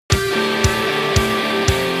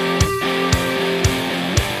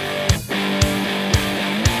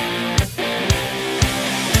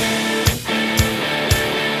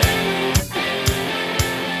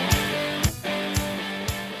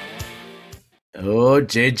Oh,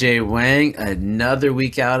 JJ Wang, another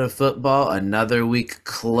week out of football, another week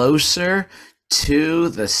closer to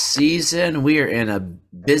the season. We are in a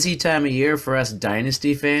busy time of year for us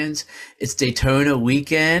Dynasty fans. It's Daytona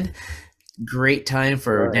weekend. Great time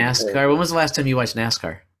for Right. NASCAR. When was the last time you watched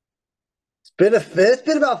NASCAR? It's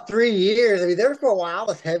been about 3 years. I mean, there for a while I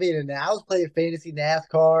was heavy into that. I was playing fantasy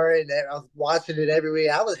NASCAR and I was watching it every week.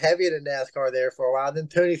 I was heavy into NASCAR there for a while. Then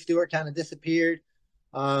Tony Stewart kind of disappeared.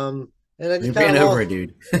 And I We just kind ran of over a lost.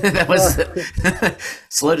 dude. That Uh, was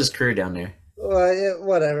slowed his career down there. well,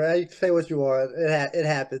 whatever. You can say what you want. It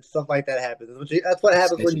happens. Stuff like that happens. That's what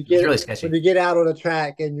happens Sketchy. It was really sketchy. when you get out on a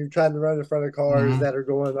track and you're trying to run in front of cars Hmm. that are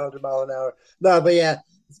going 100 mile an hour. No, but yeah.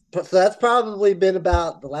 So that's probably been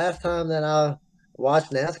about the last time that I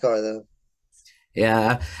watched NASCAR, though.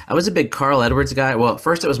 Yeah, I was a big Carl Edwards guy. Well, at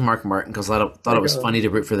first it was Mark Martin because I thought it was Okay. funny to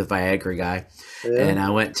root for the Viagra guy. Yeah. And I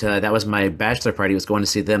went to that was my bachelor party. I was going to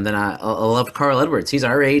see them. Then I loved Carl Edwards. He's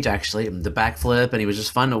our age actually. The backflip, and he was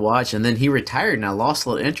just fun to watch. And then he retired, and I lost a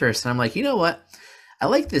little interest. And I'm like, you know what? I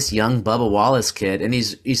like this young Bubba Wallace kid, and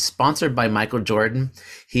he's sponsored by Michael Jordan.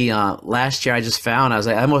 He last year I just found I was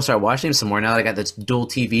like I'm gonna start watching him some more now that I got this dual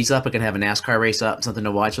TVs up. I can have a NASCAR race up, something to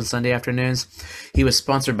watch on Sunday afternoons. He was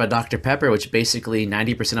sponsored by Dr Pepper, which basically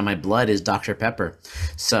 90% of my blood is Dr Pepper.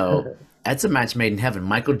 So that's a match made in heaven.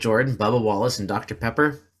 Michael Jordan, Bubba Wallace, and Dr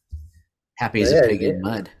Pepper. Happy as a Yeah, pig in yeah.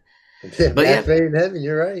 mud. But yeah, Match made in heaven.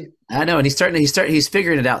 You're right. I know, and he's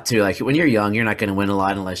figuring it out too. Like when you're young, you're not going to win a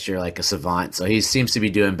lot unless you're like a savant. So he seems to be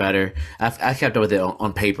doing better. I kept up with it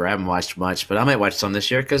on paper. I haven't watched much, but I might watch some this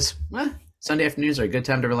year because Sunday afternoons are a good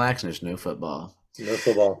time to relax and there's no football. No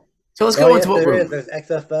football. So let's Oh go into yes, what there we're is. There's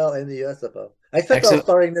XFL and the USFL. XFL except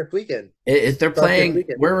starting this weekend. they're Starts this playing.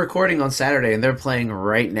 weekend. We're recording on Saturday and they're playing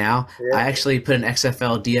right now. I Yeah. actually put an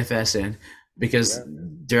XFL DFS in because Yeah.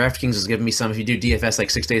 DraftKings was giving me some. If you do DFS like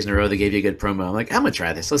 6 days in a row, they gave you a good promo. I'm like, I'm gonna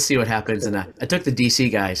try this. Let's see what happens. And I took the DC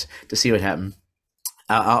guys to see what happened.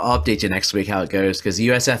 I'll update you next week how it goes because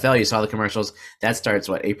USFL, you saw the commercials. That starts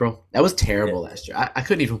what April? That was Yeah. terrible last year. I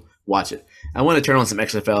couldn't even watch it. I want to turn on some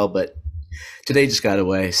XFL, but today just got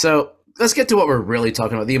away. So let's get to what we're really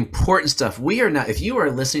talking about. The important stuff. We are not, if you are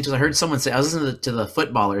listening to, I heard someone say, I was listening to the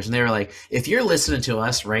footballers and they were like, if you're listening to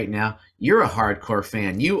us right now, you're a hardcore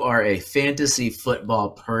fan. You are a fantasy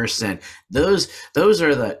football person. Those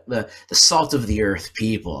are the salt of the earth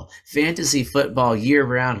people. Fantasy football year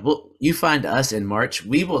round. Well, you find us in March.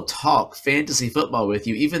 We will talk fantasy football with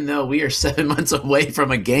you, even though we are 7 months away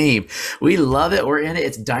from a game. We love it. We're in it.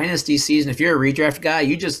 It's dynasty season. If you're a redraft guy,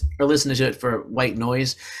 you just are listening to it for white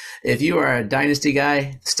noise. If you are a dynasty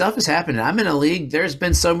guy, stuff is happening. I'm in a league. There's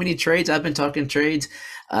been so many trades. I've been talking trades.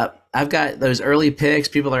 I've got those early picks.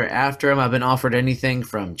 People are after them. I've been offered anything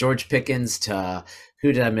from George Pickens to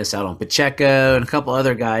who did I miss out on? Pacheco and a couple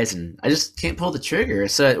other guys, and I just can't pull the trigger.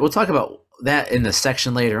 So we'll talk about that in the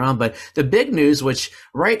section later on. But the big news, which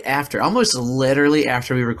right after, almost literally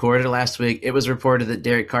after we recorded last week, it was reported that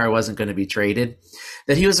Derek Carr wasn't going to be traded,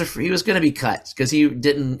 that he was going to be cut because he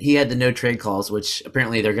had the no trade clause, which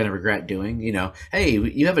apparently they're going to regret doing. You know, hey,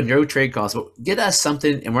 you have a no trade clause, but get us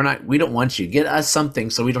something, and we don't want you. Get us something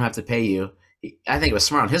so we don't have to pay you. I think it was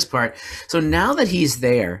smart on his part. So now that he's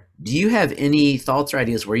there, do you have any thoughts or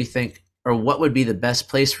ideas where you think, or what would be the best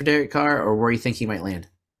place for Derek Carr, or where you think he might land?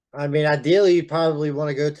 I mean, ideally, you probably want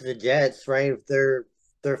to go to the Jets, right? If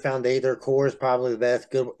their foundation, their core is probably the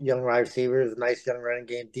best. Good young wide receivers, nice young running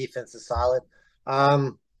game, defense is solid.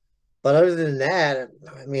 Um, but other than that,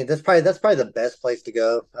 I mean, that's probably the best place to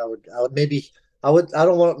go. I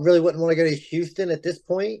don't want really wouldn't want to go to Houston at this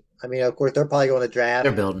point. I mean, of course, they're probably going to They're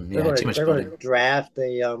draft. building, yeah, too much They're going building. to draft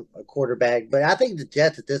a quarterback, but I think the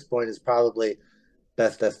Jets at this point is probably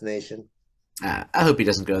best destination. I hope he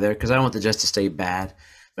doesn't go there because I don't want the Jets to stay bad.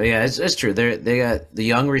 But yeah, it's true. They got the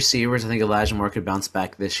young receivers. I think Elijah Moore could bounce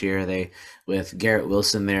back this year. They with Garrett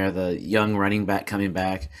Wilson there, the young running back coming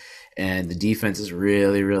back, and the defense is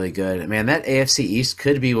really really good. Man, that AFC East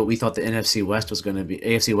could be what we thought the NFC West was going to be.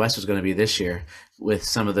 AFC West was going to be this year with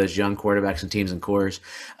some of those young quarterbacks and teams and cores.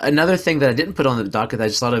 Another thing that I didn't put on the docket that I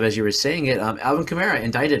just thought of as you were saying it, Alvin Kamara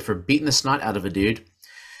indicted for beating the snot out of a dude.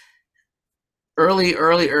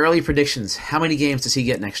 Early predictions. How many games does he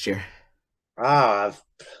get next year? Ah,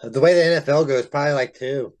 the way the NFL goes, probably like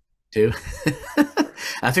two. Two.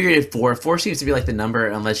 I figured it four. Four seems to be like the number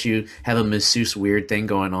unless you have a masseuse weird thing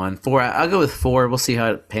going on. Four. I'll go with four. We'll see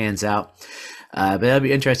how it pans out. But that'll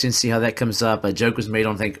be interesting to see how that comes up. A joke was made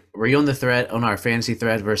on, I think, were you on the thread, on our fantasy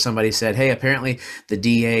thread, where somebody said, hey, apparently the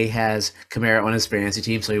DA has Kamara on his fantasy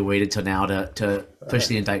team, so he waited till now to push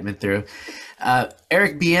the indictment through.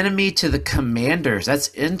 Eric Bieniemy to the Commanders. That's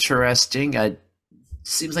interesting.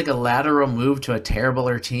 seems like a lateral move to a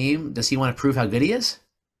terribler team. Does he want to prove how good he is?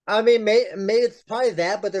 I mean, maybe it's probably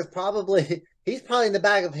that, but there's probably he's probably in the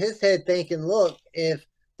back of his head thinking, look, if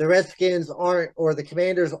the Redskins aren't or the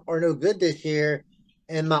Commanders are no good this year,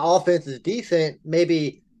 and my offense is decent,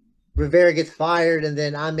 maybe Rivera gets fired, and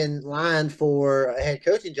then I'm in line for a head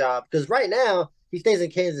coaching job. Because right now he stays in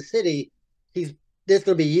Kansas City, he's there's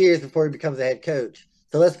going to be years before he becomes a head coach.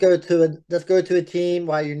 So let's go to a team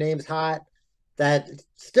while your name's hot that's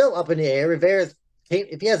still up in the air. Rivera's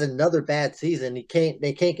if he has another bad season,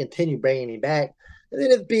 they can't continue bringing him back. And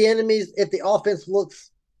then if if the offense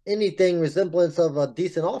looks anything resemblance of a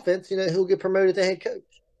decent offense, he'll get promoted to head coach.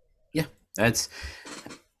 Yeah, that's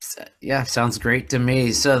yeah, sounds great to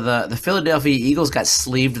me. So the Philadelphia Eagles got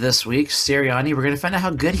sleeved this week. Sirianni, we're going to find out how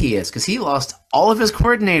good he is because he lost all of his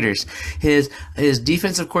coordinators. His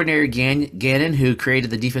defensive coordinator Gannon, who created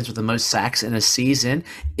the defense with the most sacks in a season,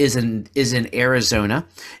 is in Arizona,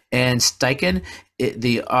 and Steichen,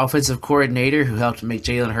 the offensive coordinator who helped make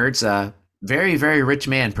Jalen Hurts a very, very rich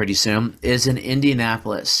man pretty soon, is in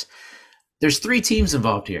Indianapolis. There's three teams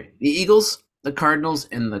involved here: the Eagles, the Cardinals,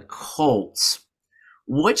 and the Colts.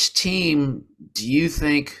 Which team do you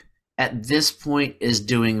think at this point is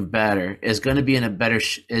doing better? Is going to be in a better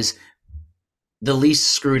is the least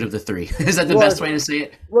screwed of the three? Is that the best way to say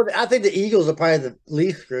it? Well, I think the Eagles are probably the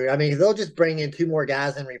least screwed. I mean, they'll just bring in two more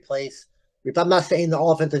guys and replace. I'm not saying the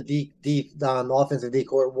offensive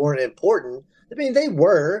decor weren't important. I mean, they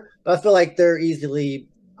were, but I feel like they're easily.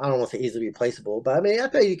 I don't want to say easily replaceable, but I mean, I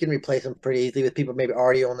feel like you can replace them pretty easily with people maybe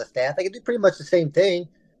already on the staff. They can do pretty much the same thing.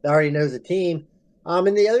 That already knows the team.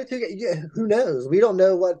 And the other two, who knows? We don't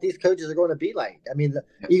know what these coaches are going to be like. I mean, the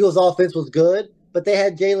Eagles' offense was good, but they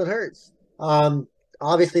had Jalen Hurts.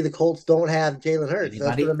 Obviously, the Colts don't have Jalen Hurts. So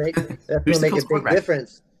that's going to make a big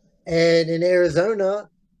difference. And in Arizona,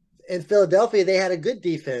 in Philadelphia, they had a good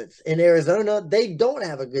defense. In Arizona, they don't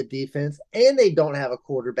have a good defense, and they don't have a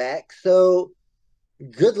quarterback. So,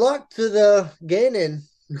 good luck to the Gannon.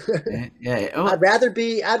 Yeah. Oh. I'd rather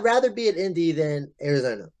be at Indy than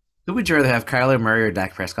Arizona. Who would you rather have, Kyler Murray or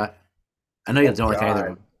Dak Prescott? I know you don't like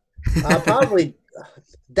either one. Probably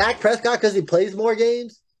Dak Prescott because he plays more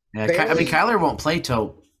games. Yeah, I mean Kyler won't play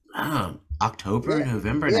till October,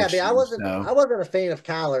 November. Yeah, next I mean, I wasn't a fan of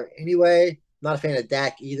Kyler anyway. Not a fan of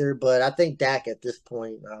Dak either, but I think Dak at this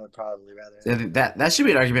point I would probably rather. That should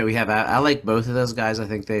be an argument we have. I like both of those guys. I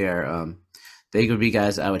think they are they could be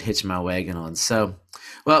guys I would hitch my wagon on. So,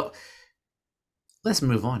 well, let's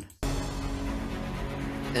move on.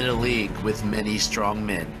 In a league with many strong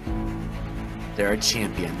men, there are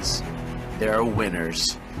champions, there are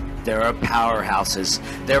winners, there are powerhouses,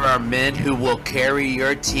 there are men who will carry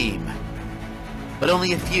your team. But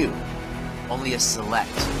only a few, only a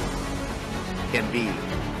select, can be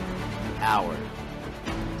our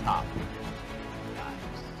top guys.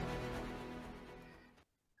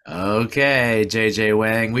 Okay, JJ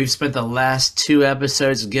Wang, we've spent the last 2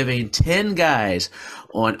 episodes giving 10 guys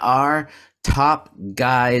on our top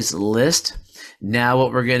guys list. Now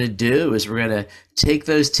what we're going to do is we're going to take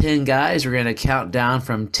those 10 guys. We're going to count down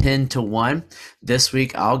from 10 to 1. This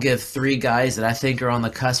week I'll give 3 guys that I think are on the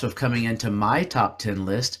cusp of coming into my top 10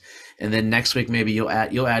 list. And then next week maybe you'll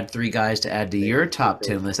add 3 guys to add to your top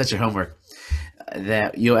 10 list. That's your homework.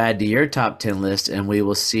 That you'll add to your top 10 list, and we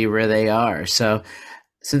will see where they are. So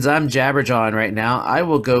since I'm jabberjawing right now, I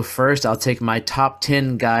will go first. I'll take my top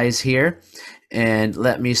 10 guys here. And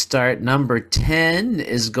let me start. Number 10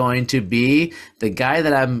 is going to be the guy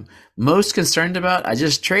that I'm most concerned about. I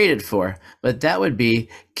just traded for, but that would be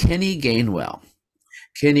Kenny Gainwell.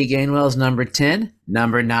 Kenny Gainwell is number 10.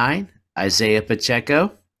 Number 9, Isaiah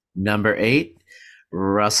Pacheco. Number 8,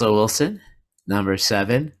 Russell Wilson. Number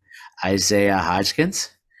 7, Isaiah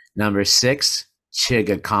Hodgkins. Number 6, Chig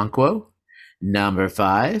Okonkwo. Number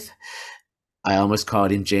 5, I almost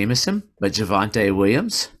called him Jameson, but Javonte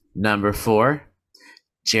Williams. Number 4,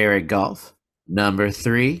 Jared Goff. Number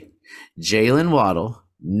 3, Jalen Waddle.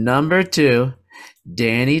 Number 2,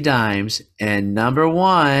 Danny Dimes. And number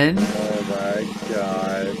 1. Oh my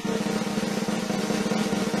God.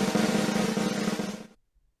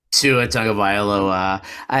 Tua Tagovailoa.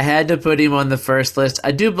 I had to put him on the first list.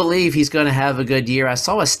 I do believe he's going to have a good year. I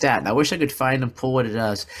saw a stat, and I wish I could find and pull what it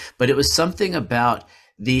does, but it was something about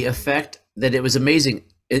the effect that it was amazing.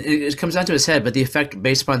 It comes down to his head, but the effect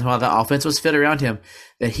based upon how the offense was fit around him,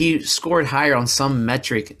 that he scored higher on some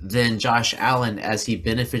metric than Josh Allen as he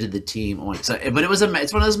benefited the team on. So, but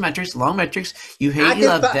it's one of those metrics, long metrics. You hate, you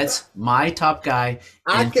love. That's my top guy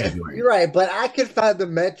in February. You're right, but I could find the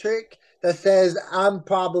metric that says I'm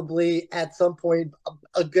probably at some point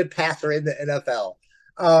a good passer in the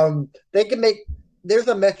NFL. They can make there's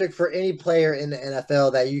a metric for any player in the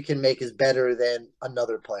NFL that you can make is better than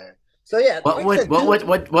another player. So yeah, What like I would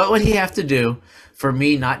said, what would he have to do for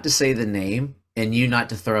me not to say the name and you not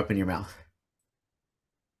to throw up in your mouth?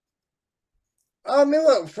 I mean,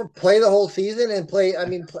 look, for play the whole season and play. I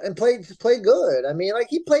mean, and play good. I mean, like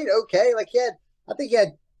he played okay. Like I think he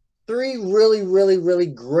had three really, really, really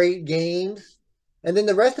great games, and then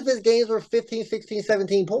the rest of his games were 15, 16,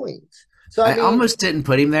 17 points. So I I mean, almost didn't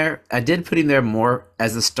put him there. I did put him there more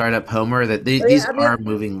as a startup homer. That yeah, these I mean, are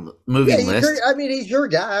moving yeah, moving lists. he's your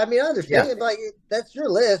guy. I mean, I Yeah, understand, like that's your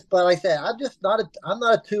list. But like I said, I'm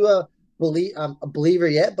not a Tua I'm a believer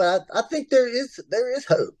yet. But I think there is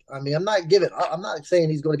hope. I mean, I'm not saying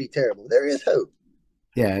he's going to be terrible. There is hope.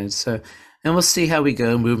 yeah. And we'll see how we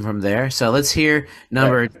go moving from there. So let's hear All right.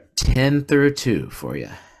 number 10 through 2 for you.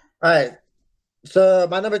 All right. So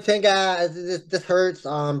my number 10 guy, this hurts,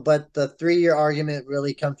 but the 3 year argument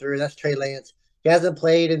really come through. That's Trey Lance. He hasn't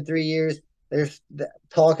played in 3 years. There's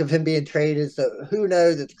talk of him being traded, so who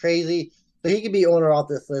knows? It's crazy. So he could be on or off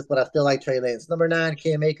this list, but I still like Trey Lance. Number 9,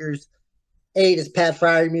 Cam Akers. 8 is Pat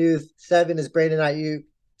Fryermuth. 7 is Brandon Ayuk.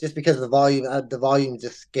 Just because of the volume,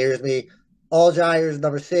 just scares me. All Gyres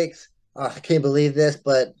number 6. I can't believe this,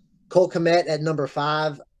 but Cole Kmet at number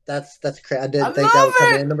 5. That's crazy. I I didn't think that love would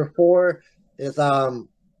come it. in. Number 4 is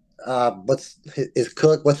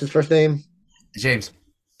Cook? What's his first name? James.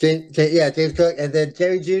 James Cook, and then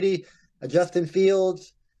Jerry Judy, Justin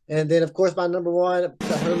Fields, and then of course my number 1,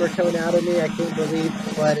 the homer coming out of me. I can't believe,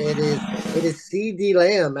 but it is C.D.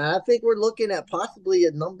 Lamb. And I think we're looking at possibly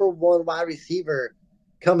a number 1 wide receiver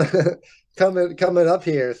coming coming up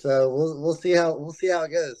here. So we'll see how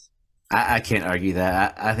it goes. I can't argue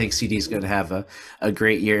that. I think CD is going to have a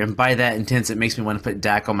great year. And by that intense, it makes me want to put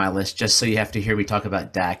Dak on my list just so you have to hear me talk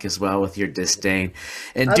about Dak as well with your disdain.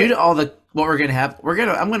 And I due mean, to all the what we're going to have,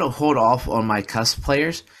 I'm going to hold off on my cusp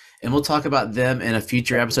players and we'll talk about them in a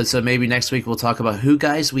future episode. So maybe next week we'll talk about who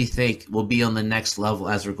guys we think will be on the next level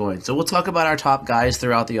as we're going. So we'll talk about our top guys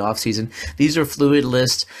throughout the offseason. These are fluid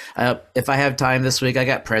lists. If I have time this week, I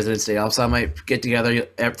got President's Day off, so I might get together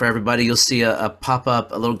for everybody. You'll see a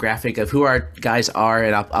pop-up, a little graphic of who our guys are,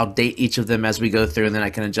 and I'll date each of them as we go through, and then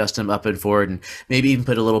I can adjust them up and forward, and maybe even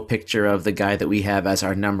put a little picture of the guy that we have as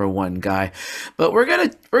our number 1 guy. But we're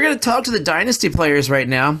gonna talk to the dynasty players right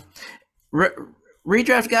now.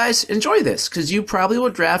 Redraft guys, enjoy this because you probably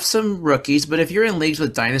will draft some rookies, but if you're in leagues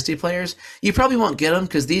with dynasty players, you probably won't get them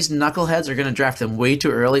because these knuckleheads are going to draft them way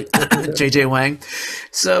too early. JJ Wang.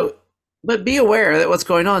 So, but be aware that what's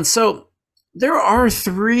going on. So, there are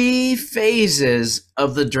 3 phases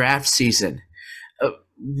of the draft season.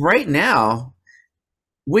 Right now,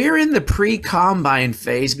 we're in the pre-combine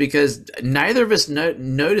phase because neither of us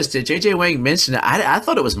noticed it. JJ Wang mentioned it. I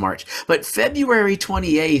thought it was March, but February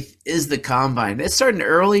 28th is the combine. It's starting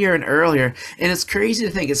earlier and earlier, and it's crazy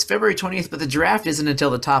to think it's February 28th, but the draft isn't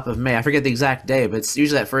until the top of May. I forget the exact day, but it's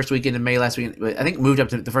usually that first weekend in May. Last weekend, I think, moved up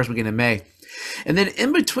to the first weekend in May. And then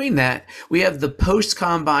in between that, we have the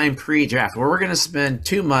post-combine pre-draft where we're going to spend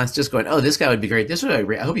 2 months just going, oh, this guy would be great. This would be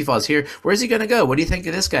great. I hope he falls here. Where's he going to go? What do you think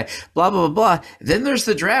of this guy? Blah, blah, blah, blah. Then there's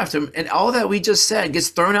the draft. And all that we just said gets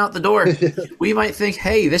thrown out the door. We might think,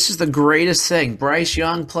 hey, this is the greatest thing. Bryce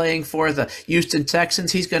Young playing for the Houston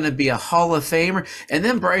Texans. He's going to be a Hall of Famer. And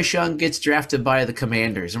then Bryce Young gets drafted by the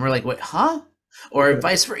Commanders. And we're like, what, huh? Or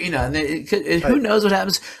vice versa, and who knows what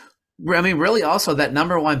happens. I mean, really, also that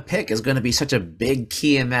number 1 pick is going to be such a big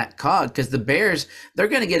key in that cog because the Bears, they're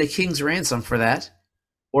going to get a king's ransom for that,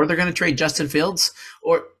 or they're going to trade Justin Fields,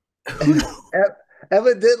 or who knows?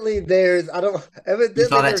 Evidently, there's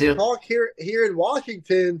too? talk here in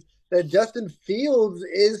Washington that Justin Fields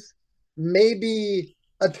is maybe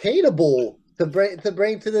attainable to bring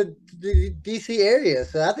to the DC area.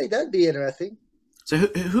 So I think that'd be interesting. So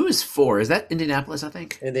who is 4? Is that Indianapolis? I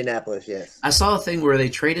think Indianapolis, yes. I saw a thing where they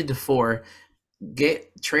traded to 4,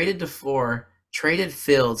 traded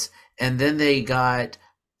Fields, and then they got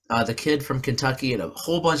the kid from Kentucky and a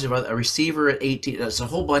whole bunch of a receiver at 18. It's a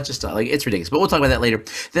whole bunch of stuff. Like, it's ridiculous. But we'll talk about that later.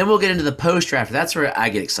 Then we'll get into the post-draft. That's where I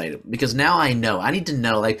get excited because now I know. I need to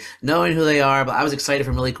know, like, knowing who they are. But I was excited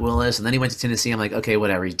for Malik Willis, and then he went to Tennessee. I'm like, okay,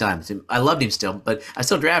 whatever. He's done. I loved him still, but I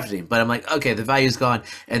still drafted him. But I'm like, okay, the value's gone.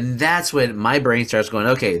 And that's when my brain starts going,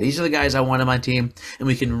 okay, these are the guys I want on my team. And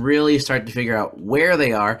we can really start to figure out where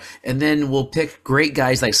they are. And then we'll pick great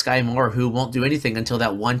guys like Sky Moore who won't do anything until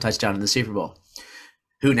that 1 touchdown in the Super Bowl.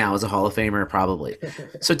 Who now is a Hall of Famer, probably.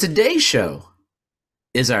 So today's show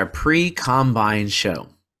is our pre-combine show.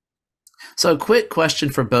 So a quick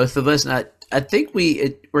question for both of us. And I think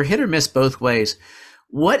we're hit or miss both ways.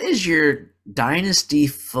 What is your dynasty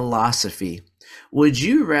philosophy Would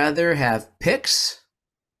you rather have picks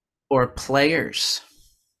or players?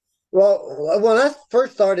 Well, when I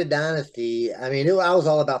first started Dynasty, I mean, I was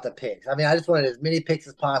all about the picks. I mean, I just wanted as many picks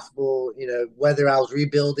as possible. Whether I was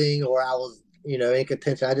rebuilding or I was, in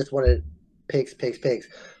contention, I just wanted picks, picks, picks.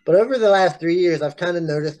 But over the last 3 years, I've kind of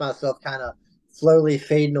noticed myself kind of slowly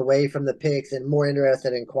fading away from the picks and more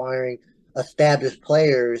interested in acquiring established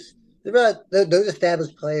players. Those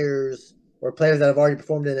established players or players that have already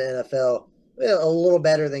performed in the NFL, a little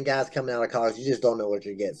better than guys coming out of college. You just don't know what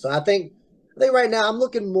you get. So I think right now I'm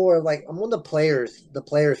looking more like I'm on the player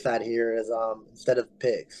side here as instead of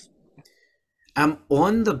picks. I'm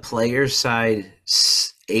on the player side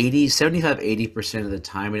 80% of the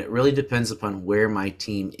time, and it really depends upon where my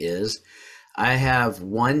team is. I have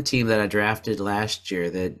one team that I drafted last year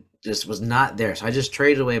that just was not there. So I just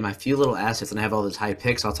traded away my few little assets, and I have all those high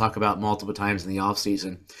picks I'll talk about multiple times in the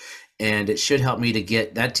offseason. And it should help me to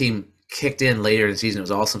get that team kicked in later in the season. It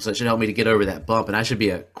was awesome. So it should help me to get over that bump, and I should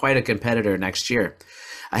be quite a competitor next year.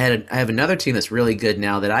 I have another team that's really good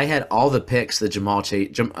now that I had all the picks, the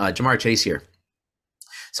Jamar Chase here.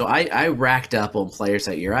 So I racked up on players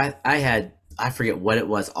that year. I forget what it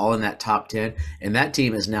was, all in that top 10, and that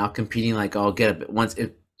team is now competing like I'll get it once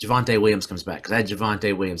if Javonte Williams comes back, because I had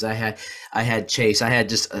Javonte Williams, I had Chase, I had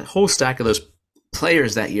just a whole stack of those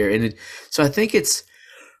players that year, so I think it's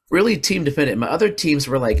really team dependent. My other teams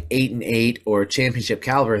were like 8-8 or championship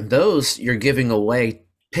caliber, and those you're giving away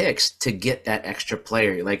picks to get that extra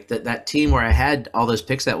player. Like that team where I had all those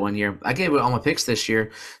picks that one year, I gave away all my picks this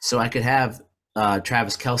year so I could have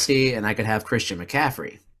Travis Kelce and I could have Christian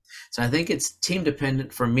McCaffrey. So I think it's team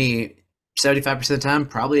dependent for me. 75% of the time,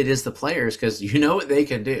 probably it is the players, because you know what they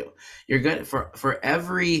can do. You're going for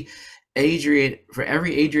every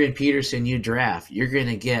Adrian Peterson you draft, you're going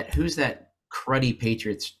to get who's that cruddy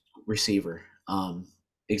Patriots receiver.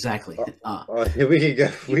 Exactly. We could go.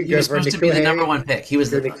 He was supposed to be the number one pick. He was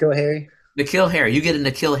the N'Keal Harry. N'Keal Harry. You get a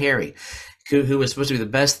N'Keal Harry, who was supposed to be the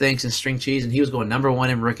best thing since string cheese, and he was going number one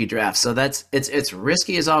in rookie draft. So it's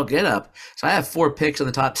risky as all get up. So I have 4 picks in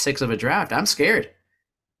the top 6 of a draft. I'm scared.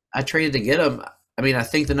 I traded to get him. I mean, I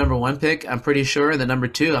think the number 1 pick, I'm pretty sure, and the number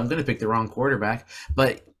 2, I'm going to pick the wrong quarterback.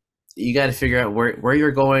 But you got to figure out where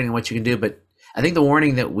you're going and what you can do. But I think the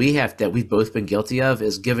warning that we've both been guilty of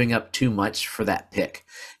is giving up too much for that pick.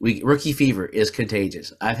 Rookie fever is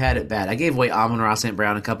contagious. I've had it bad. I gave away Amon-Ra St.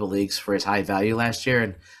 Brown a couple leagues for his high value last year,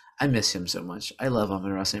 and I miss him so much. I love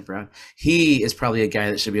Amon-Ra St. Brown. He is probably a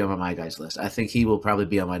guy that should be on my guys list. I think he will probably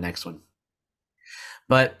be on my next one.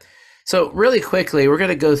 But so really quickly, we're going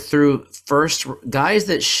to go through first guys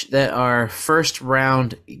that are first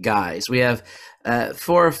round guys. We have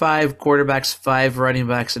 4 or 5 quarterbacks, 5 running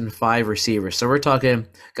backs, and 5 receivers. So we're talking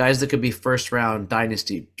guys that could be first round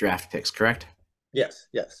dynasty draft picks, correct? Yes.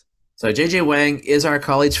 So JJ Wang is our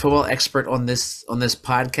college football expert on this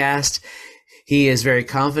podcast. He is very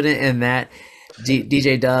confident in that.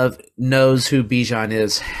 DJ Dove knows who Bijan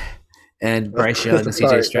is, and Bryce Young and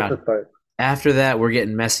CJ Stroud. After that, we're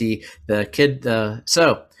getting messy.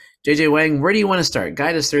 So JJ Wang, where do you want to start?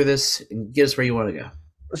 Guide us through this and get us where you want to go.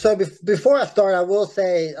 So before I start, I will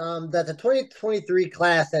say that the 2023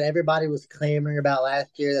 class that everybody was clamoring about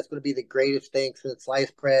last year, that's going to be the greatest thing since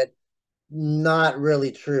sliced bread, not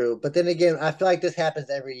really true. But then again, I feel like this happens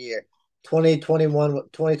every year. 2020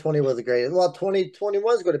 was the greatest. Well,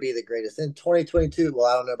 2021 is going to be the greatest. In 2022, well,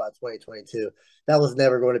 I don't know about 2022. That was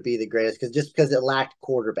never going to be the greatest because it lacked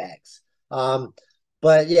quarterbacks.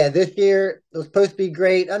 But yeah, this year it was supposed to be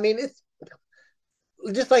great. I mean, it's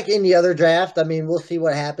just like any other draft. I mean, we'll see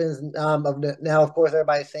what happens. Now, of course,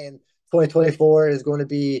 everybody's saying 2024 is going to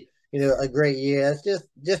be, a great year. That's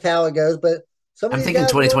just how it goes. But I'm thinking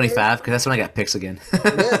 2025 because that's when I got picks again.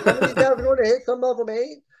 Yeah, some of these guys are going to hit. Some of them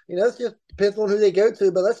ain't. It just depends on who they go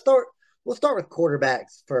to. But we'll start with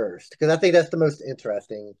quarterbacks first, because I think that's the most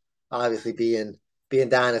interesting. Obviously, being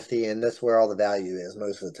dynasty, and that's where all the value is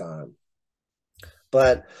most of the time.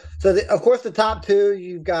 But so, of course, the top 2,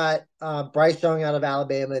 you've got Bryce Young out of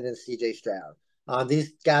Alabama and then CJ Stroud.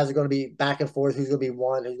 These guys are going to be back and forth. Who's going to be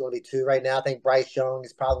 1? Who's going to be 2? Right now, I think Bryce Young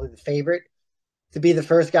is probably the favorite to be the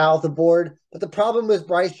first guy off the board. But the problem with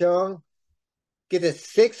Bryce Young, get this,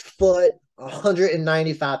 6 foot,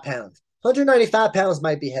 195 pounds. 195 pounds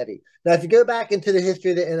might be heavy. Now, if you go back into the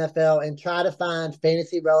history of the NFL and try to find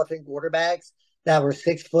fantasy relevant quarterbacks that were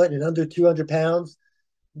 6 foot and under 200 pounds,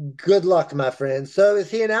 good luck, my friend. So is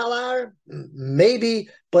he an outlier? Maybe,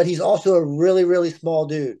 but he's also a really, really small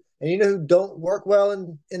dude. And you know who don't work well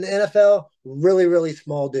in the NFL? Really, really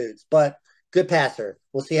small dudes. But good passer.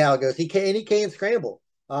 We'll see how it goes. He can scramble.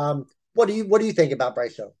 What do you think about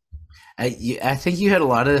Bryce Young? I think you had a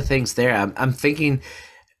lot of the things there. I'm thinking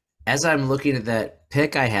as I'm looking at that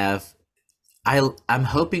pick I have, I'm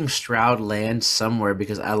hoping Stroud lands somewhere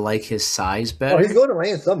because I like his size Oh, he's better. going to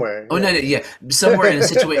land somewhere. Oh no, no, yeah, somewhere in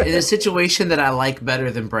a situation that I like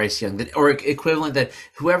better than Bryce Young, or equivalent that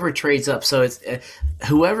whoever trades up. So it's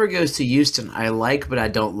whoever goes to Houston, I like, but I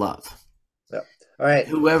don't love. Yeah. All right.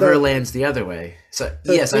 Whoever lands the other way. So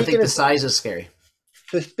yes, I think the size is scary.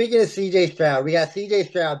 So speaking of CJ Stroud, we got CJ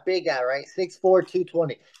Stroud, big guy, right? 6'4",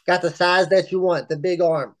 220. Got the size that you want, the big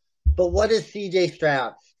arm. But what is CJ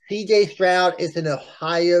Stroud? CJ Stroud is an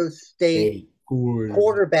Ohio State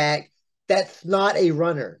quarterback that's not a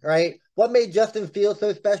runner, right? What made Justin Fields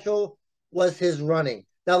so special was his running.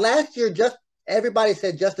 Now, last year, everybody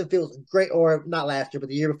said Justin Fields was great, or not last year, but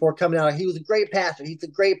the year before coming out, he was a great passer. He's a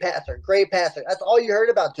great passer, great passer. That's all you heard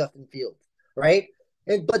about Justin Fields, right?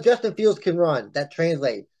 But Justin Fields can run. That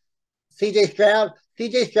translates. CJ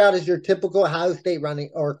Stroud is your typical Ohio State running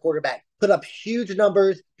or quarterback. Put up huge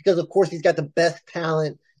numbers because, of course, he's got the best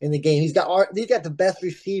talent in the game. He's got the best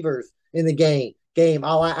receivers in the game. A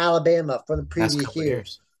la Alabama from the previous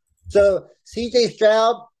years. So CJ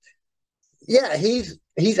Stroud, yeah, he's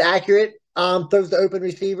accurate. Throws to open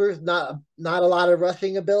receivers. Not a lot of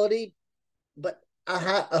rushing ability, but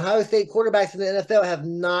Ohio State quarterbacks in the NFL have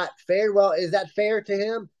not fared well. Is that fair to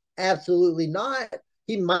him? Absolutely not.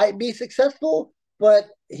 He might be successful, but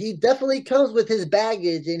he definitely comes with his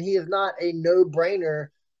baggage, and he is not a no-brainer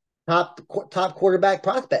top quarterback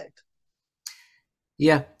prospect.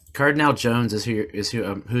 Yeah, Cardale Jones is who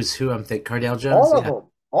I'm thinking. Cardale Jones,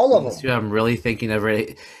 all of them. Who I'm really thinking of.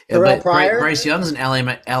 Right? But Bryce Young's an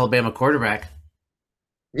Alabama quarterback.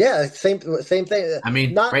 Yeah, same thing. I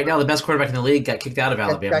mean, right now the best quarterback in the league got kicked out of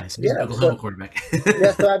Alabama. So he's an Oklahoma quarterback.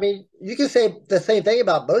 Yeah, so I mean, you can say the same thing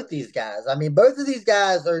about both these guys. I mean, both of these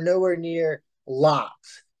guys are nowhere near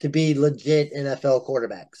locks to be legit NFL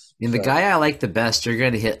quarterbacks. And the guy I like the best, you're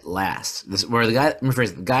going to hit last.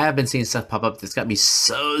 The guy I've been seeing stuff pop up that's got me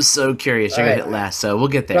so curious. You're going to hit last. So we'll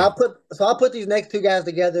get there. So I'll put these next two guys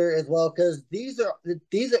together as well because these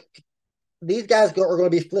guys are going to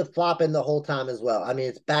be flip-flopping the whole time as well. I mean,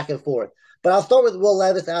 it's back and forth. But I'll start with Will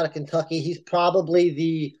Levis out of Kentucky. He's probably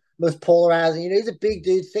the most polarizing. He's a big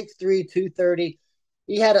dude, 6'3", 230.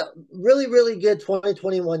 He had a really, really good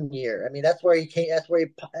 2021 year. I mean, that's where he came. That's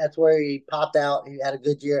where he popped out. He had a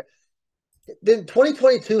good year. Then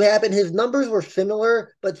 2022 happened. His numbers were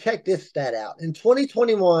similar, but check this stat out. In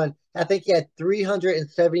 2021, I think he had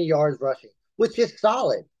 370 yards rushing, which is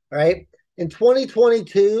solid, right? In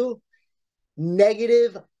 2022,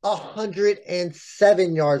 negative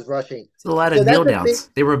 107 yards rushing. It's a lot of kneel downs.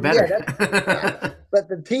 They were better. But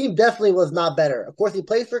the team definitely was not better. Of course, he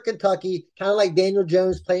plays for Kentucky, kind of like Daniel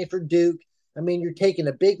Jones playing for Duke. I mean, you're taking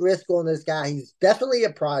a big risk on this guy. He's definitely a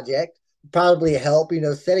project, probably a help,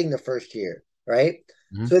 setting the first year, right?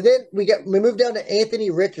 Mm-hmm. So then we move down to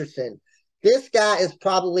Anthony Richardson. This guy is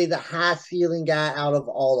probably the high ceiling guy out of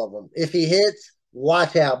all of them. If he hits,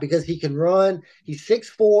 watch out because he can run. He's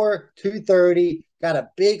 6'4", 230, got a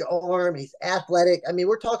big arm. He's athletic. I mean,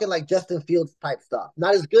 we're talking like Justin Fields type stuff.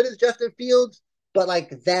 Not as good as Justin Fields, but like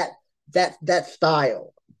that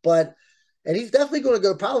style. And he's definitely going to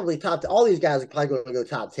go probably top. All these guys are probably going to go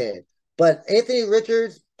top 10. But Anthony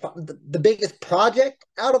Richards, the biggest project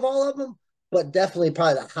out of all of them, but definitely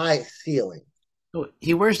probably the highest ceiling.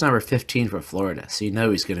 He wears number 15 for Florida, so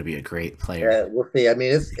he's going to be a great player. Yeah, we'll see. I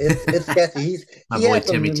mean, it's sketchy. He had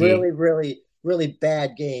some really, really, really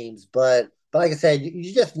bad games, but like I said,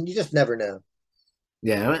 you just never know.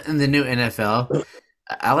 Yeah, in the new NFL,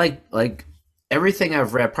 I like everything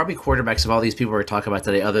I've read. Probably quarterbacks of all these people we're talking about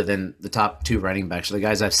today, other than the top two running backs, are the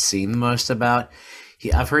guys I've seen the most about.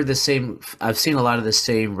 I've heard the same. I've seen a lot of the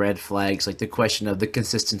same red flags, like the question of the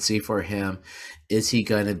consistency for him. Is he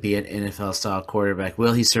going to be an NFL-style quarterback?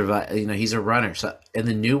 Will he survive? He's a runner. So in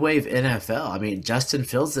the new wave NFL, I mean, Justin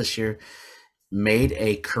Fields this year made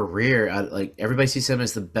a career out. Like everybody sees him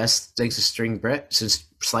as the best things to string bread since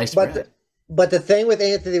sliced bread. But the thing with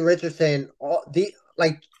Anthony Richardson,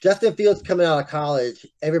 Justin Fields coming out of college,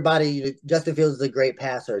 Justin Fields is a great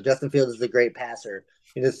passer. Justin Fields is a great passer.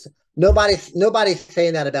 Nobody's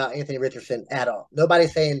saying that about Anthony Richardson at all.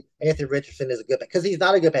 Nobody's saying Anthony Richardson is a good passer because he's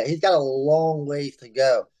not a good passer. He's got a long ways to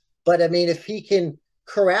go. But I mean, if he can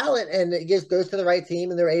corral it and it goes to the right team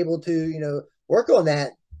and they're able to, work on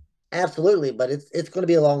that, absolutely. But it's going to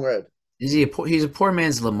be a long road. He's a poor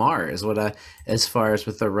man's Lamar, is what as far as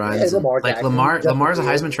with the runs. Yeah, Lamar's a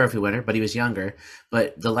Heisman Trophy winner, but he was younger.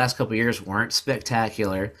 But the last couple of years weren't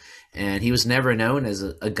spectacular, and he was never known as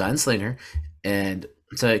a gunslinger. And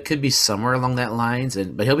So it could be somewhere along that lines,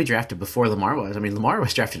 but he'll be drafted before Lamar was. I mean, Lamar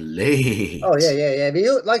was drafted late. Oh yeah. I mean,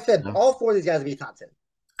 like I said, No. all four of these guys will be top 10.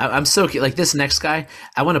 I'm so like this next guy.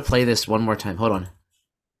 I want to play this one more time. Hold on.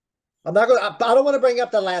 I'm not going. I don't want to bring up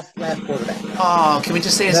the last quarterback. Oh, can we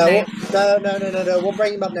just say his No, name? no. We'll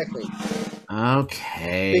bring him up next week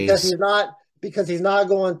Okay. because he's not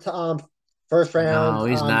going to first round. No,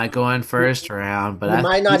 he's not going first round, but he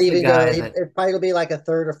might not he's the even go. guy It's probably gonna be like a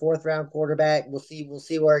third or fourth round quarterback. We'll see. We'll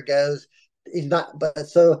see where it goes. He's not, but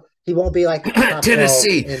so he won't be like top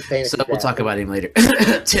Tennessee. 12 in fantasy So we'll draft. talk about him later.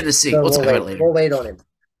 Tennessee. So we'll talk about it later. We'll wait on him.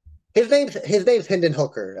 His name's Hendon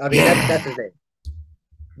Hooker. I mean, that's his name.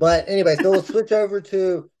 But anyway, so we'll switch over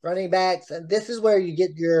to running backs, and this is where you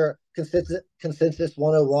get your consensus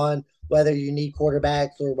 101, whether you need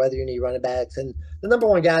quarterbacks or whether you need running backs. And the number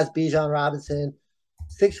one guy is Bijan Robinson,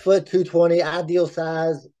 6 foot 220, ideal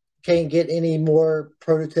size. Can't get any more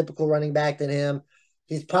prototypical running back than him.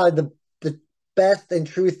 He's probably the best and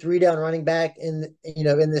true 3-down running back in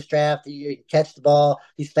this draft. You can catch the ball.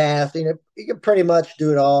 He's fast. You can pretty much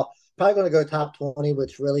do it all. Probably going to go top 20,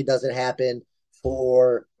 which really doesn't happen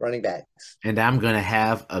for running backs. And I'm going to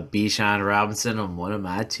have a Bijan Robinson on one of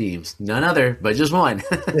my teams. None other, but just one.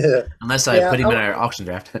 Unless I put him in our auction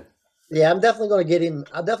draft. Yeah, I'm definitely going to get him.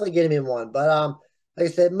 I'll definitely get him in one. But like I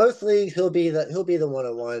said, most leagues he'll be the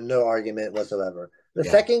 101, no argument whatsoever. The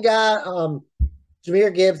second guy,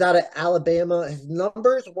 Jahmyr Gibbs out of Alabama. His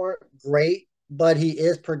numbers weren't great, but he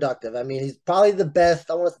is productive. I mean, he's probably the best.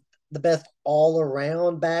 The best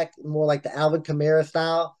all-around back, more like the Alvin Kamara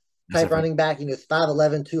style type running back. He's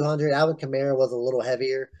 5'11", 200. Alvin Kamara was a little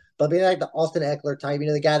heavier, but being like the Austin Eckler type,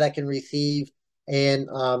 the guy that can receive and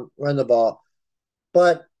run the ball.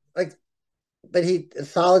 But he a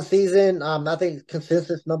solid season. I think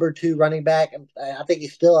consensus number 2 running back. I think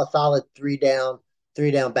he's still a solid 3-down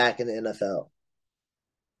back in the NFL.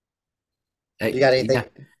 You got anything?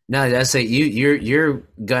 Yeah. No, I say you're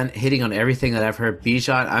hitting on everything that I've heard.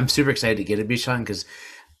 Bijan, I'm super excited to get a Bijan because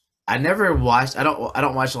I never watched. I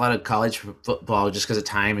don't watch a lot of college football just because of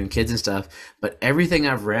time and kids and stuff. But everything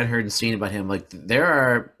I've read, heard, and seen about him, like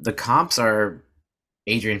the comps are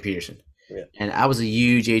Adrian Peterson. Yeah. And I was a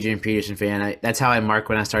huge Adrian Peterson fan. That's how I marked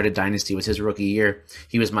when I started Dynasty, was his rookie year.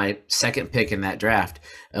 He was my second pick in that draft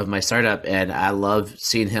of my startup, and I loved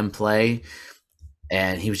seeing him play.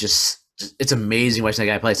 And he was just – it's amazing watching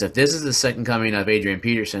that guy play. So if this is the second coming of Adrian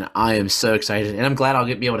Peterson, I am so excited. And I'm glad I'll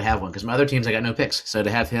be able to have one because my other teams, I got no picks. So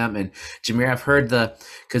to have him and Jahmyr, I've heard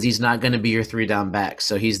because he's not going to be your 3-down back.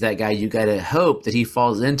 So he's that guy you got to hope that he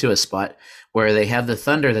falls into a spot where they have the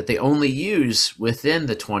thunder that they only use within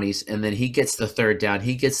the 20s, and then he gets the 3rd down.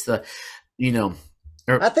 He gets the,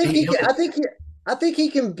 I think he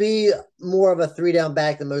can be more of a 3-down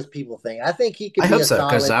back than most people think. I think he can. I hope so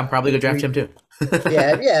because I'm probably gonna draft him too.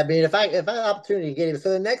 yeah. I mean, if I have an opportunity to get him, so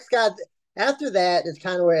the next guy after that is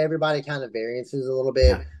kind of where everybody kind of variances a little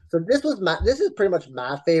bit. Yeah. So this is pretty much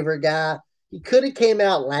my favorite guy. He could have came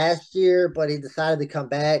out last year, but he decided to come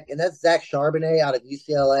back, and that's Zach Charbonnet out of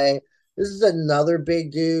UCLA. This is another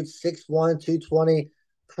big dude, 6'1", 220,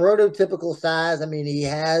 prototypical size. I mean, he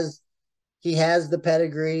has the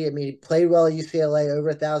pedigree. I mean, he played well at UCLA, over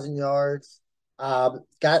 1,000 yards.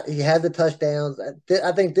 He had the touchdowns.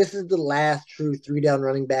 I think this is the last true 3-down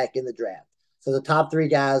running back in the draft. So the top 3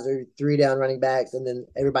 guys are 3-down running backs, and then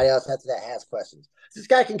everybody else after that has questions. This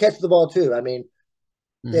guy can catch the ball too. I mean,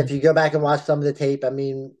 if you go back and watch some of the tape, I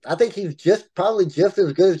mean, I think he's probably just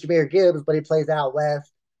as good as Jahmyr Gibbs, but he plays out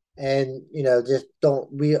west. And we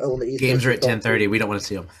on the East games are at 10:30. We don't want to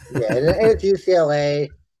see them. Yeah, and it's UCLA,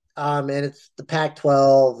 and it's the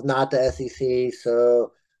Pac-12, not the SEC.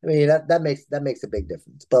 So I mean that makes a big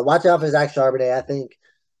difference. But watch out for Zach Charbonnet. I think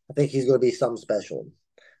he's going to be something special.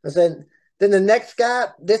 And then the next guy,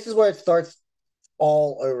 this is where it starts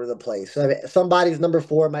all over the place. I mean, somebody's number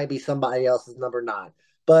 4 might be somebody else's number 9,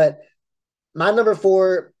 but my number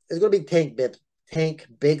 4 is going to be Tank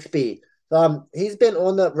Bigsby. He's been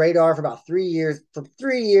on the radar for about 3 years.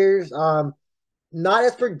 Not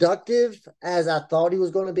as productive as I thought he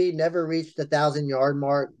was going to be. Never reached the 1,000-yard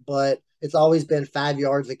mark, but it's always been 5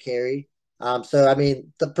 yards a carry. So I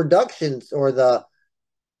mean, the productions or the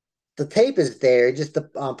tape is there. Just the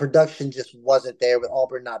production just wasn't there with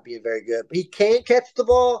Auburn not being very good. But he can catch the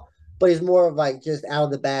ball, but he's more of like just out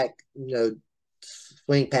of the back,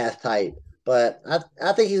 swing pass type. But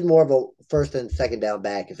I think he's more of a 1st and 2nd down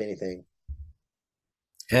back, if anything.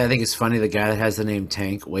 Yeah, I think it's funny the guy that has the name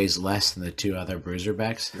Tank weighs less than the 2 other bruiser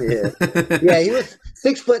backs. Yeah, he was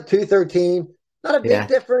 6 foot 213. Not a big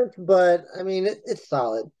difference, but I mean it's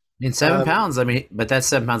solid. I mean 7 pounds. I mean, but that's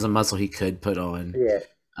 7 pounds of muscle he could put on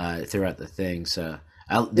throughout the thing. So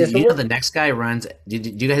Yeah, so You know the next guy runs. Do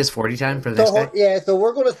you got his 40 time for the next guy? so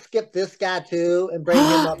we're gonna skip this guy too and bring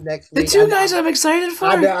him up next The week. two guys I'm excited for.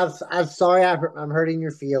 I know. I'm sorry. I'm hurting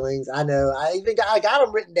your feelings. I know. I got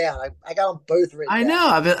them written down. I got them both written I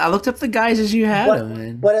down. know. I looked up the guys as you had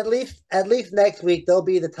them. But at least next week they'll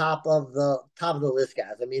be the top of the list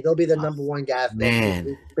guys. I mean, they'll be the number one guys.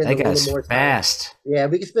 Man, that guy's fast. Yeah,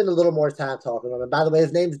 we can spend a little more time talking on him. By the way,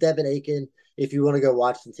 his name's Devin Aiken. If you want to go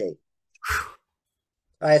watch the tape.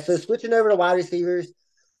 All right, so switching over to wide receivers.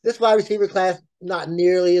 This wide receiver class not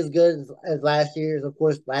nearly as good as last year's. Of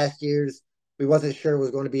course, last year's we wasn't sure it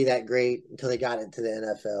was going to be that great until they got into the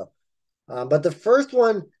NFL. But the first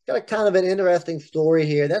one got a kind of an interesting story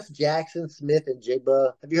here. That's Jackson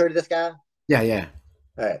Smith-Njigba. Have you heard of this guy? Yeah.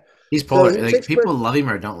 All right. He's polar. So people love him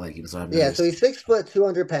or don't like him. So so he's 6 foot,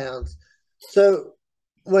 200 pounds. So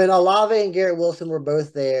when Olave and Garrett Wilson were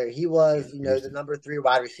both there, he was, the number 3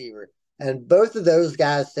 wide receiver. And both of those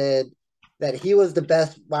guys said that he was the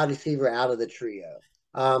best wide receiver out of the trio.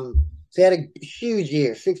 So he had a huge year,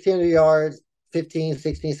 1,600 yards, 15,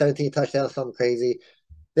 16, 17 touchdowns, something crazy.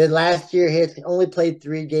 Then last year, he only played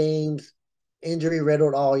 3 games, injury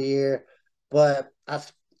riddled all year. But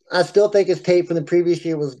I still think his tape from the previous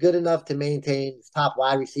year was good enough to maintain his top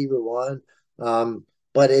wide receiver 1.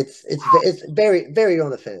 But it's very, very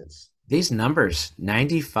on the fence. These numbers,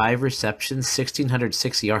 95 receptions,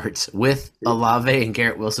 1,606 yards with Olave and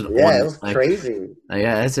Garrett Wilson. Yeah, it was crazy.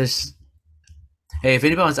 Yeah, it's just – hey, if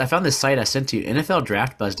anybody wants – I found this site I sent to you,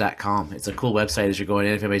 NFLDraftBuzz.com. It's a cool website as you're going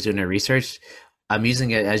in if anybody's doing their research. I'm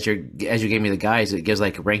using it as you gave me the guys. It gives,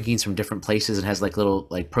 rankings from different places and has, little,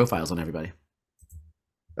 profiles on everybody.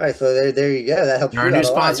 All right, so there you go. That helps. Our new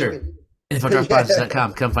sponsor,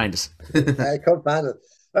 NFLDraftBuzz.com. Come find us. Come find us.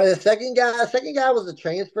 All right, the second guy was a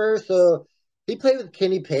transfer. So he played with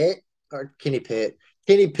Kenny Pickett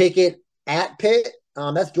at Pitt.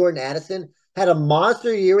 That's Jordan Addison. Had a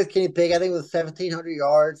monster year with Kenny Pickett. I think it was 1,700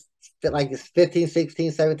 yards, 15,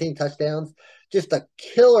 16, 17 touchdowns. Just a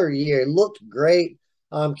killer year. Looked great.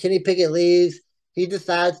 Kenny Pickett leaves. He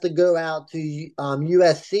decides to go out to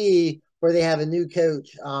USC where they have a new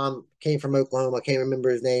coach. Came from Oklahoma. I can't remember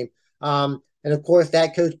his name. And, of course,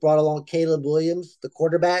 that coach brought along Caleb Williams, the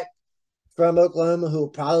quarterback from Oklahoma, who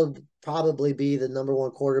will probably be the number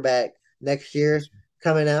 1 quarterback next year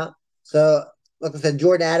coming out. So, like I said,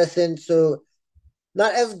 Jordan Addison, so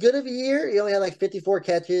not as good of a year. He only had 54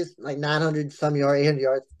 catches, 900-some yards, 800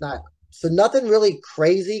 yards. So nothing really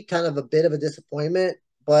crazy, kind of a bit of a disappointment.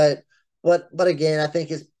 But again, I think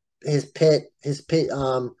his Pitt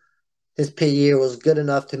year was good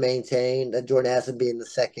enough to maintain Jordan Addison being the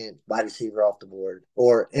second wide receiver off the board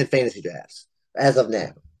or in fantasy drafts as of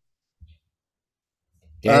now.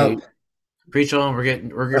 Yeah, preach on.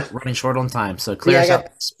 We're running short on time, so clear us up.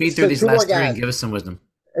 Speed through these last 3 and give us some wisdom.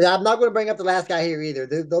 And I'm not going to bring up the last guy here either.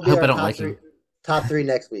 They'll be our top 3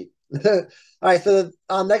 next week. All right, so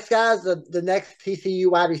next guy's the next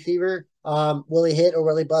TCU wide receiver. Will he hit or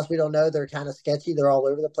will he bust? We don't know. They're kind of sketchy. They're all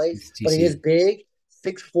over the place, but he is big.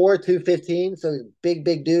 6'4", 215, so big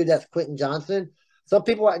dude. That's Quentin Johnson. Some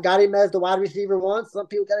people got him as the wide receiver 1. Some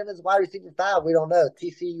people got him as wide receiver 5. We don't know.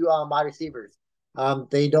 TCU wide receivers.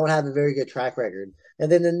 They don't have a very good track record.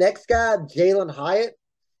 And then the next guy, Jalen Hyatt,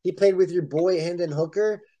 he played with your boy Hendon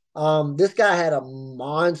Hooker. This guy had a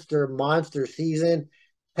monster season,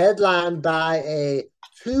 headlined by a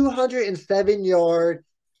 207-yard,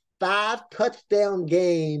 5-touchdown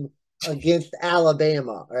game against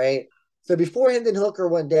Alabama, right? So before Hendon Hooker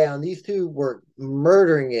went down, these two were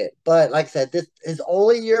murdering it. But like I said, this is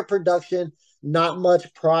only year of production, not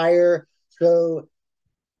much prior. So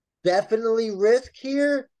definitely risk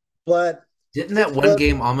here. But didn't that one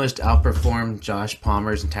game almost outperform Josh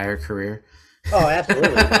Palmer's entire career? Oh,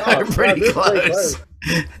 absolutely. Pretty close.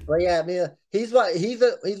 But yeah, I mean, he's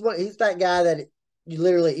that guy that you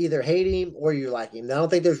literally either hate him or you like him. I don't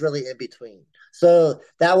think there's really in between. So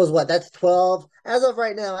that's 12. As of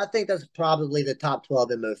right now, I think that's probably the top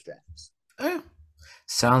 12 in most drafts. Oh,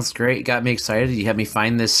 sounds great. Got me excited. You had me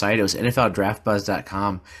find this site. It was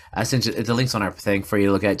NFLDraftBuzz.com. I sent you the links on our thing for you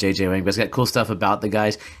to look at, JJ Wing. But it's got cool stuff about the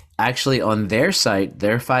guys. Actually, on their site,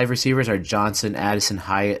 their 5 receivers are Johnson, Addison,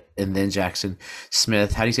 Hyatt, and then Jackson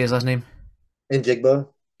Smith. How do you say his last name? Njigba.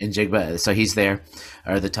 So he's there,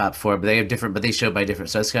 are the top 4, but they have different, but they show by different.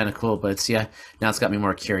 So it's kind of cool. But now it's got me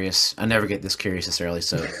more curious. I never get this curious this early.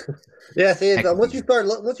 So yeah, see, once you start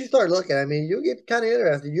looking, I mean, you'll get kind of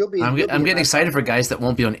interested. I'm getting excited for guys that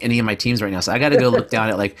won't be on any of my teams right now. So I got to go look down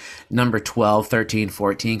at number 12, 13,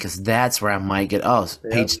 14, because that's where I might get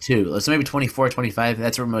page 2. So maybe 24, 25.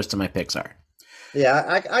 That's where most of my picks are.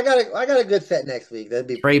 Yeah, I got a good set next week. That'd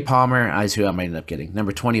be Trey Palmer is who I might end up getting.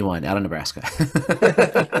 Number 21 out of Nebraska.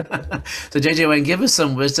 So JJ Wayne, give us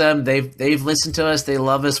some wisdom. They've listened to us. They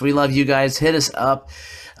love us. We love you guys. Hit us up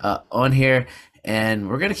on here, and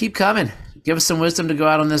we're gonna keep coming. Give us some wisdom to go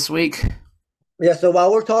out on this week. Yeah, so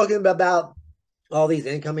while we're talking about all these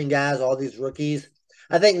incoming guys, all these rookies,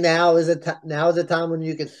 I think now is a time when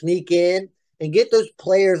you can sneak in and get those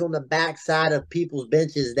players on the backside of people's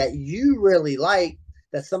benches that you really like,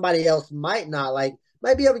 that somebody else might not like,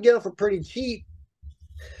 might be able to get them for pretty cheap.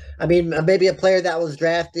 I mean, maybe a player that was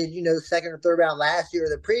drafted, second or third round last year or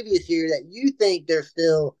the previous year that you think they're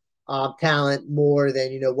still talent more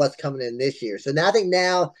than what's coming in this year. So now I think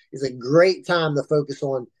now is a great time to focus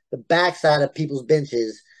on the backside of people's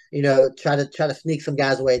benches. Try to sneak some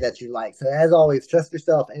guys away that you like. So as always, trust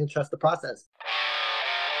yourself and trust the process.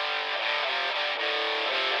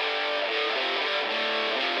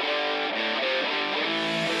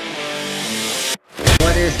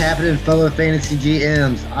 What is happening, fellow fantasy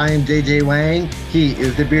GMs? I am JJ Wang. He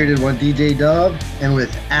is the bearded one, DJ Dub. And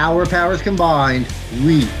with our powers combined,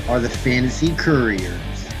 we are the Fantasy Courier.